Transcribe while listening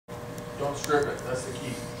Don't strip it. That's the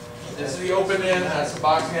key. This is the open end. That's the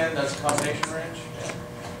box end. That's a combination wrench. Yeah.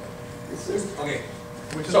 Okay.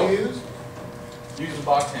 Which is So- used? Use the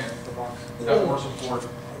box end. The box. It's got more support.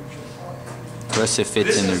 Plus it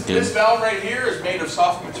fits in there This good. valve right here is made of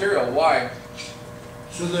soft material. Why?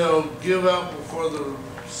 So they'll give out before the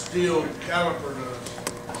steel caliper does.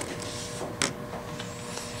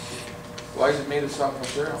 Why is it made of soft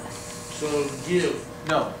material? So it'll give.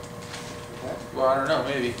 No. Well, I don't know.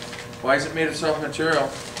 Maybe. Why is it made of soft material?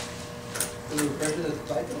 The pressure that's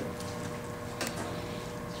applied to it.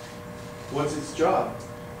 What's its job?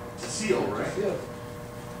 To seal, right? Yeah.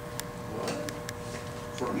 What?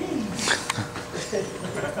 For me.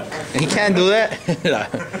 He can't do that.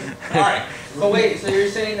 All right. Oh wait, so you're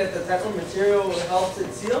saying that the type of material helps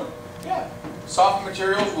it seal? Yeah. Soft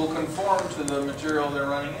materials will conform to the material they're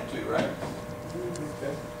running into, right?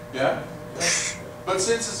 Okay. Yeah. But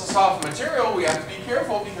since it's a soft material, we have to be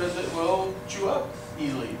careful because it will chew up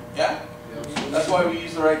easily. Yeah? That's why we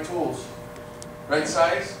use the right tools. Right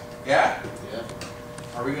size? Yeah? Yeah.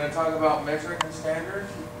 Are we going to talk about metric and standard?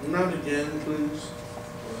 Not again, please.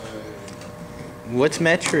 What's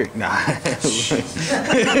metric? Nah.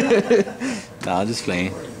 Nah, I'm just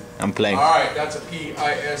playing. I'm playing. All right, that's a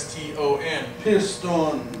P-I-S-T-O-N.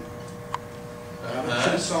 Piston.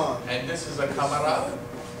 Piston. And this is a camera,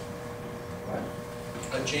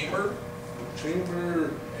 a chamber,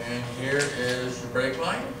 Chamber. and here is the brake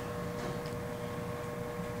line.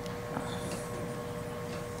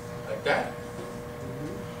 Like that.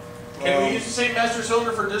 Can we use the same master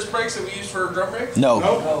cylinder for disc brakes that we use for drum brakes? No.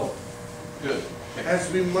 Nope. No. Good. It has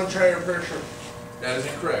to be much higher pressure. That is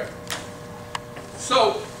incorrect.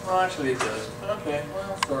 So, well, actually it does. Okay,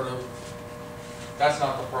 well, sort of. That's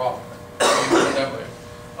not the problem. That way.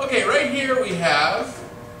 Okay, right here we have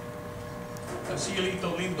a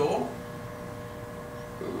cielito lindo.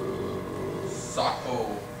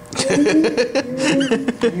 Saco.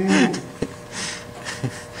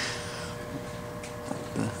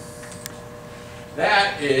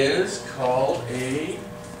 That is called a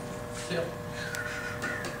tip.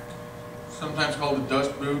 Sometimes called a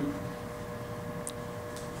dust boot.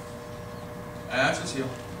 That's a seal.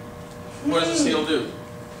 What does a seal do?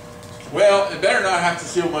 Well, it better not have to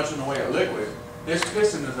seal much in the way of liquid. This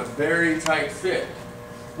piston is a very tight fit.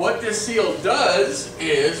 What this seal does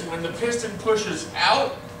is when the piston pushes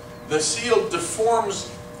out, the seal deforms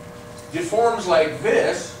like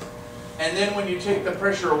this, and then when you take the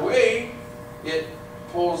pressure away, it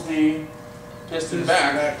pulls the piston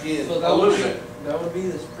back in. So a that little would bit. be, that would be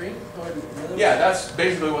the spring or another? Yeah, that's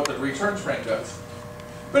basically what the return spring does.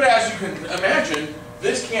 But as you can imagine,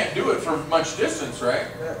 this can't do it for much distance, right?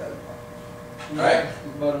 Right?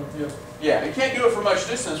 Bottom, yeah. Yeah, it can't do it for much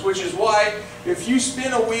distance, which is why if you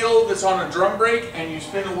spin a wheel that's on a drum brake and you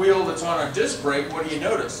spin a wheel that's on a disc brake, what do you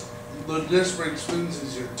notice? The disc brake spins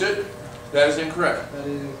easier. That is incorrect. That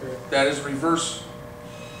is incorrect. That is reverse.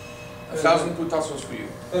 1,000 putazos for you.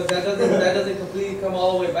 But that doesn't completely come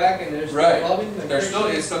all the way back and there's still Right. bobbing? Like There's still,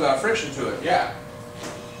 friction? it's still got friction to it, yeah.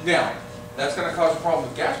 Now, that's going to cause a problem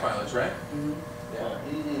with gas mileage, right? Mhm. Yeah.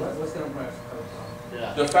 What's gonna press?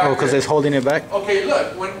 Yeah. The fact Oh, because that- it's holding it back? Okay,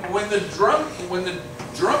 look, when the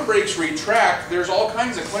drum brakes retract, there's all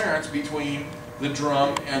kinds of clearance between the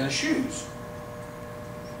drum and the shoes.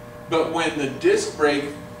 But when the disc brake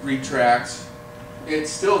retracts, it's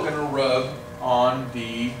still going to rub on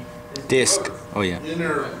the Disc. rotor. Oh yeah.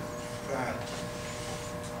 Inner pad.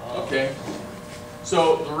 Okay.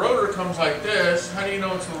 So the rotor comes like this. How do you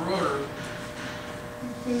know it's the rotor?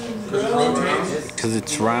 Because it rotates. Because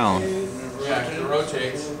it's round. Yeah, 'cause it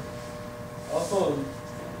rotates. Also,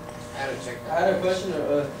 I had a question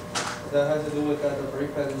that has to do with the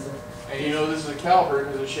brake pad and stuff. And you know this is a caliper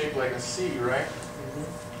because it's shaped like a C, right?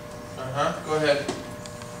 Uh-huh. Go ahead.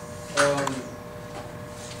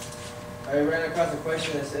 I ran across a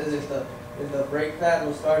question that says if the brake pad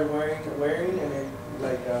will start wearing and it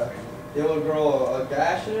it will grow a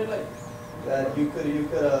gash in it, like that you could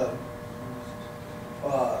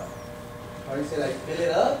how do you say, like fill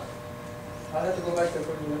it up? I'll have to go back to the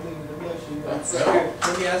question. Let me ask you. That's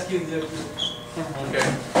Let me ask you the. Okay.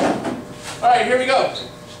 All right, here we go.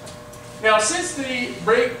 Now, since the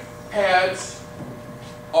brake pads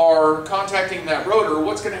are contacting that rotor,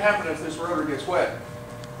 what's going to happen if this rotor gets wet?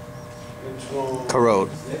 It's going to Corrode.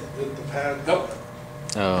 hit the pad. Nope.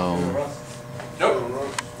 Oh. Nope.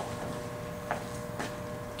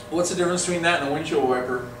 What's the difference between that and a windshield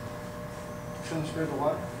wiper? Transfer the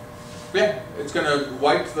water. Yeah, it's going to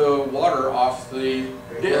wipe the water off the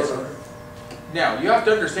disc. Now, you have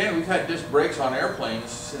to understand we've had disc brakes on airplanes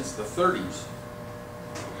since the 30s.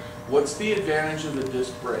 What's the advantage of the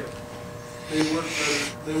disc brake? They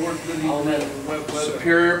work good even in wet weather.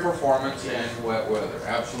 Superior performance in wet weather,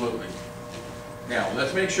 absolutely. Now,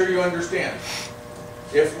 let's make sure you understand.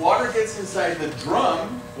 If water gets inside the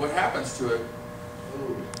drum, what happens to it?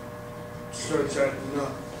 Starts acting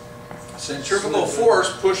up. Centrifugal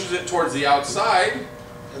force pushes it towards the outside,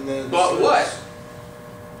 And then but what?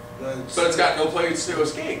 Then But it's got no place to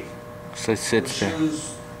escape. So it sits there.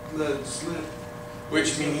 shoes that slip.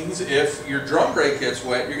 Which means if your drum brake gets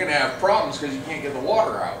wet, you're going to have problems because you can't get the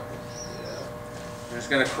water out. And it's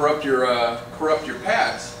going to corrupt your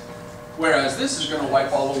pads. Whereas this is going to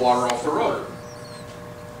wipe all the water off the rotor.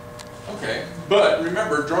 Okay, but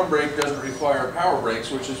remember, drum brake doesn't require power brakes,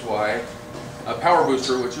 which is why, a power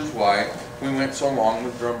booster, which is why we went so long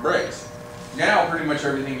with drum brakes. Now, pretty much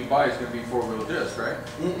everything you buy is going to be four-wheel disc, right?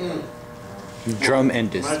 Mm-mm. Drum and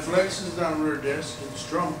My disc. Flex is not rear disc, it's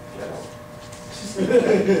drum.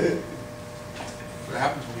 What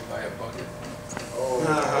happens when you buy a bucket?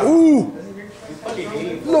 Ooh!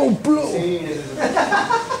 Fucking No blow!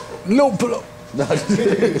 No blow!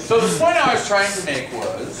 So the point I was trying to make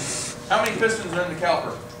was, how many pistons are in the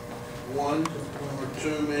caliper? One or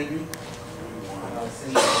two maybe.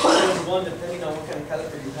 There's one depending on what kind of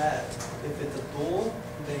caliper you have. If it's a dual,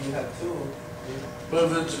 then you have two. But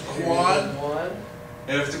if it's a quad, One.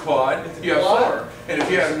 And if it's a quad, If it's a you have quad, four. And if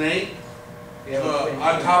you it's have an 8 You have a twin.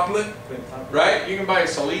 on toplet. right, you can buy a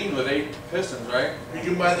Celine with 8 pistons, right? You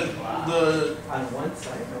can buy the On one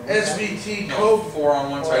side. SVT No, Coke. 4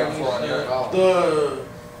 on one side and 4 on the other. The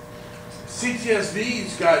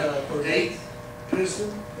CTSV's got 8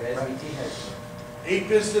 piston, The SVT has 8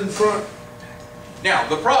 piston front. Now,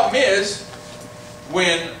 the problem is,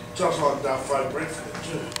 when, It's also got .5 brake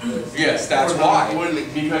fluid too. yes, that's Or why.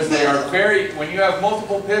 non-boiling. Because they are very, when you have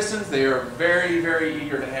multiple pistons, they are very, very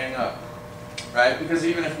eager to hang up. Right? Because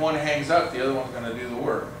even if one hangs up, the other one's going to do the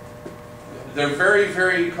work. They're very,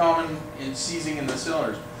 very common in seizing in the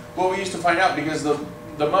cylinders. What we used to find out, because the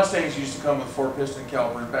Mustangs used to come with 4-piston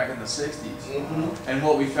calipers back in the 60s. Mm-hmm. And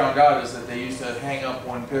what we found out is that they used to hang up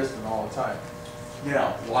one piston all the time.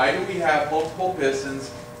 Now, why do we have multiple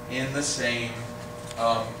pistons in the same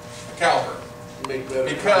caliper? Make better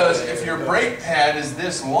Because if your brake pad is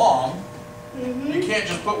this long, you can't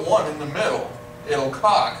just put one in the middle. It'll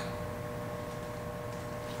cock.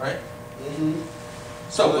 Right? Mm-hmm.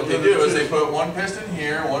 So what they do is they put one piston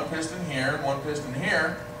here, one piston here, and one piston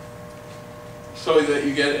here, so that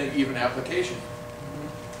you get an even application.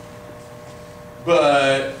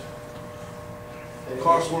 But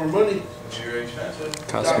Costs more money. very expensive.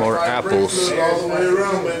 Costs more .5 brake apples. fluid all the way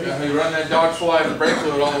around, baby. If you run that dog fly with brake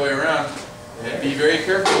fluid all the way around, and be very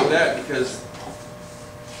careful with that because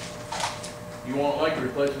you won't like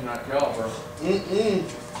replacing that caliper.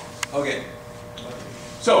 Mm-mm. Okay.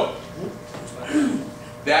 So,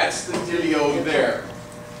 that's the dealio there.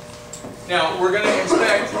 Now, we're going to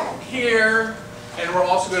inspect here, and we're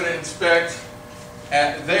also going to inspect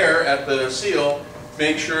at the seal,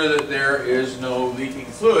 make sure that there is no leaking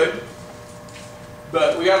fluid.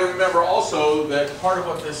 But we got to remember also that part of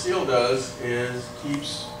what this seal does is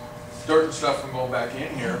keeps dirt and stuff from going back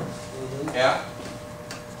in here. Yeah?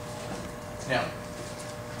 Now,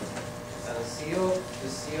 the seal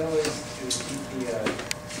is to keep the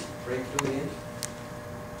brake fluid in.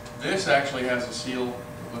 this actually has a seal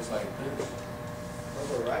that looks like this.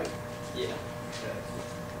 Oh, right. Yeah.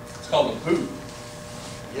 It's called a boot.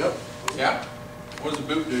 Yep. Yeah? What does a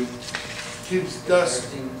boot do? Keeps dust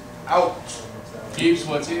Everything out. Keeps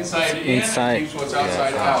what's inside in, Inside. keeps what's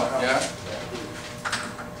outside Yeah. out, yeah?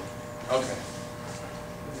 Okay.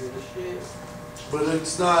 Good shit. But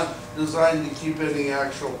it's not designed to keep any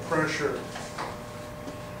actual pressure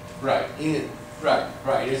Right, in. right.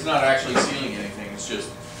 It's not actually sealing anything, it's just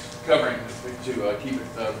covering to keep it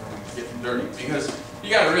from getting dirty. Because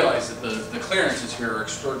you gotta realize that the clearances here are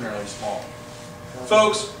extraordinarily small.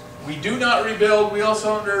 Folks, we do not rebuild wheel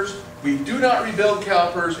cylinders, we do not rebuild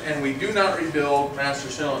calipers, and we do not rebuild master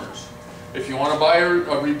cylinders. If you want to buy a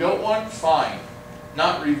rebuilt one, fine.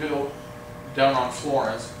 Not rebuilt down on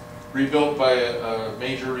Florence, rebuilt by a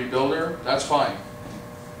major rebuilder, that's fine.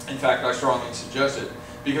 In fact, I strongly suggest it,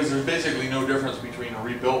 because there's basically no difference between a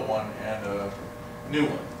rebuilt one and a new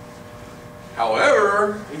one.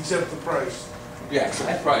 However, Except the price. yeah, it's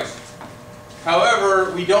the price.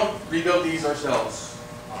 However, we don't rebuild these ourselves.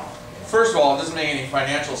 First of all, it doesn't make any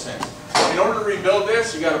financial sense. In order to rebuild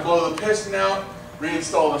this, you got to blow the piston out,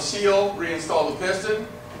 reinstall the seal, reinstall the piston.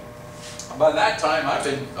 By that time,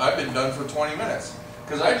 I've been done for 20 minutes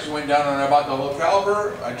because I just went down and I bought the whole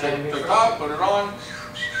caliper. I took the top, put it on.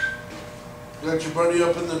 Let your buddy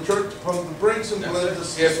up in the truck to pump the brakes and blend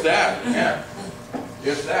the If that, yeah.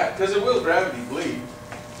 If that, because it will gravity bleed,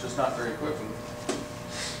 just not very quickly.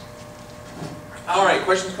 All right,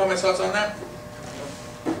 questions, comments, thoughts on that?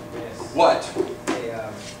 Yes. What? Hey,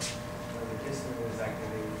 when the piston is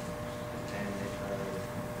activated and it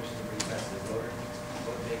pushes the brake pad to the rotor,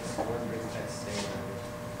 what makes one brake pad stay on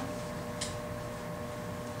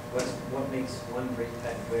it? What makes one brake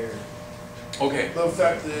pad wear? Okay. The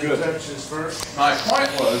fact that it Good. touches first. My point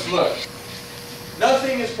was, look,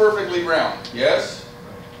 nothing is perfectly round, yes?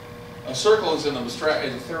 A circle is a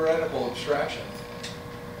theoretical abstraction.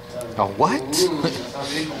 A what? Ooh,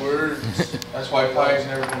 big words. That's why pi is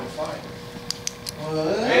never been defined.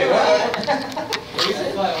 Hey, what?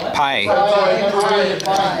 Pi.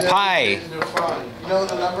 Pi. You know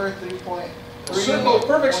the number 3.3?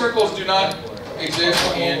 Perfect circles do not exist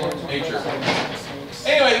in nature.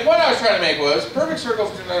 Anyway, the point I was trying to make was, perfect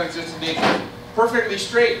circles do not exist in nature. Perfectly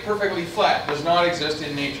straight, perfectly flat does not exist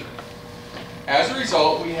in nature. As a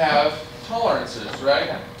result, we have tolerances, right?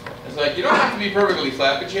 It's like, you don't have to be perfectly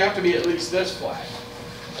flat, but you have to be at least this flat,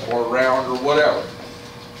 or round, or whatever.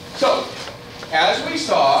 So, as we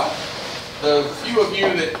saw, the few of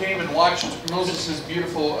you that came and watched Moses'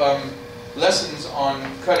 beautiful lessons on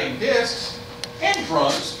cutting discs and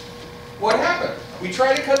drums, what happened? We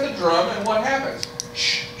try to cut the drum, and what happens?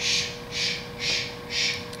 Shh, shh, shh, shh,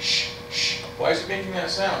 shh, shh, shh. Why is it making that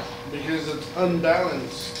sound? Because it's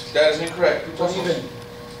unbalanced. That is incorrect. Because it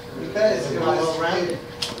was rounded.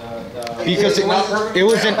 Because it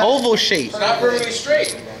was an oval shape. It's not perfectly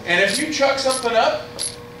straight. And if you chuck something up,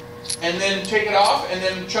 and then take it off, and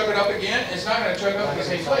then chuck it up again, it's not going to chuck up in the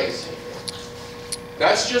same place.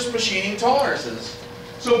 That's just machining tolerances.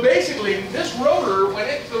 So basically, this rotor, when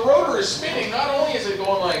the rotor is spinning, not only is it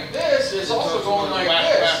going like this, it's also going like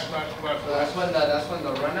this. That's when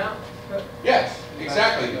the run out. Yes,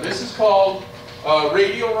 exactly. This is called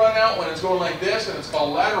radial run out when it's going like this, and it's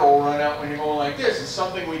called lateral run out when you're going like this. It's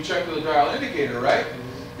something we check with a dial indicator, right?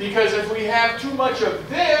 Because if we have too much of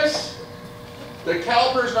this, the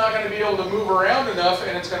caliper is not going to be able to move around enough,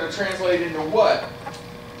 and it's going to translate into what?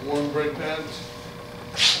 Warm brake pads.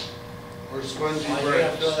 Or spongy You're gonna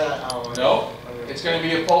brakes. feel that out. No, it's going to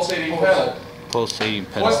be a pulsating pedal. Pulsating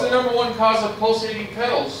What's the pedal. number one cause of pulsating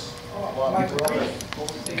pedals?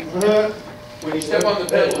 When you step on the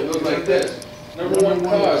pedal, it goes like this. Number one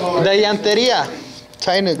cause. The llantería.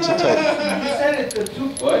 Tightening it too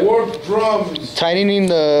tight. What? Warped drums. Tightening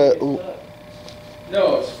the.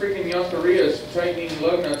 No, it's freaking Yonkarias tightening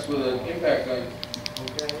lug nuts with an impact gun.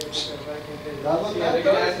 Yeah, they're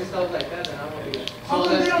gonna ask you stuff like that, then I'm gonna be. So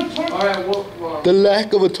then, all right, well, The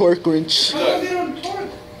lack of a torque wrench. Look,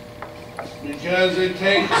 Because it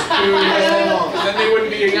takes too long. then they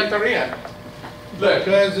wouldn't be a Yantaria. Look,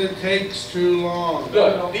 Because it takes too long.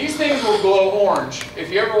 look, these things will glow orange. If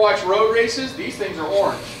you ever watch road races, these things are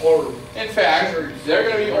orange. Or In fact, they're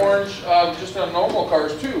going to be orange just on normal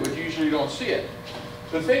cars too, but you usually don't see it.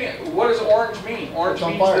 The thing, what does orange mean? Orange It's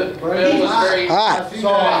on means fire. that the metal is very Hot. I've seen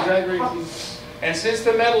that in drag racing. And since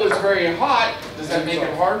the metal is very hot, does that make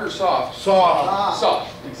it hard or soft? soft.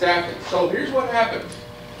 Soft, exactly. So here's what happens.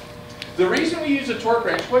 The reason we use a torque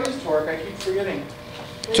wrench, what is torque? I keep forgetting.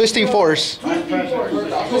 Twisting force.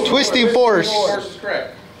 Twisting force. Force is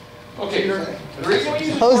correct. Okay, the reason we use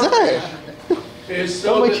a How's torque that? wrench is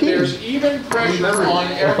so my that cheese. there's even pressure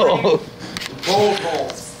on every bolt hole.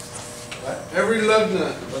 Every lug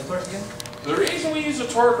nut. The reason we use a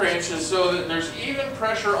torque wrench is so that there's even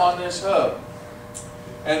pressure on this hub.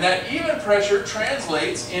 And that even pressure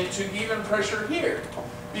translates into even pressure here.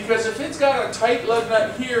 Because if it's got a tight lug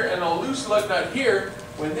nut here and a loose lug nut here,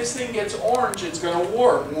 when this thing gets orange, it's going to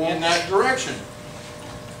warp in that direction.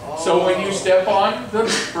 So when you step on the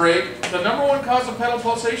brake, the number one cause of pedal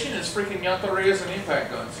pulsation is freaking Yantareas and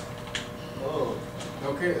impact guns. Oh.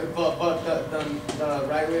 Okay, but the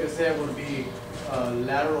right way to say it would be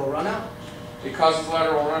lateral run out. It causes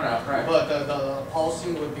lateral runout, right? But the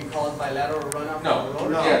pulsing would be caused by lateral run out. No,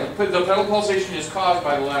 from the rotor? yeah, the pedal pulsation is caused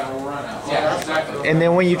by the lateral runout. Yeah, exactly. And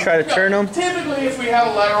then when you try to turn them, Typically, if we have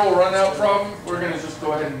a lateral runout problem, we're going to just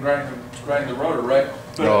go ahead and grind the rotor, right?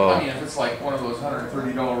 But Oh. I mean, if it's like one of those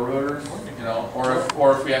 $130 rotors, you know,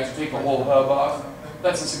 or if we have to take the whole hub off,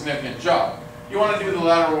 that's a significant job. You want to do the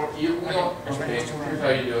lateral, okay, here's how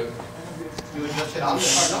you do it. You would just hit on the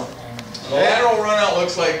car, The lateral runout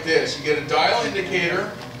looks like this. You get a dial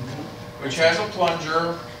indicator, which has a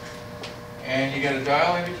plunger, and you get a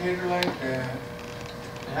dial indicator like that.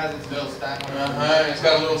 It has its little stand. It's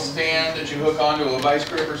got a little stand that you hook onto a vice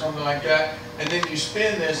grip or something like that, and then you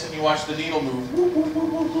spin this and you watch the needle move. Whoop, whoop, whoop,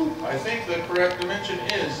 whoop, whoop. I think the correct dimension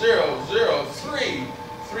is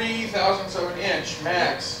 0.003 thousandths of an inch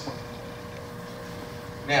max.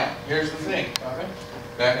 Now, here's the thing. Okay.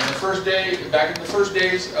 Back in the first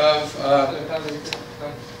days of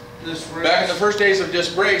This back in the first days of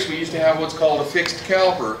disc brakes, we used to have what's called a fixed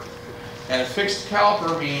caliper. And a fixed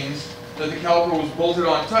caliper means that the caliper was bolted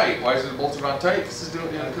on tight. Why is it bolted on tight? Because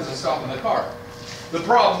it's stopping the car. The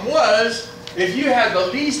problem was, if you had the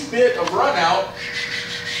least bit of run out,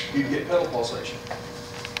 you'd get pedal pulsation.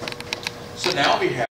 So now we have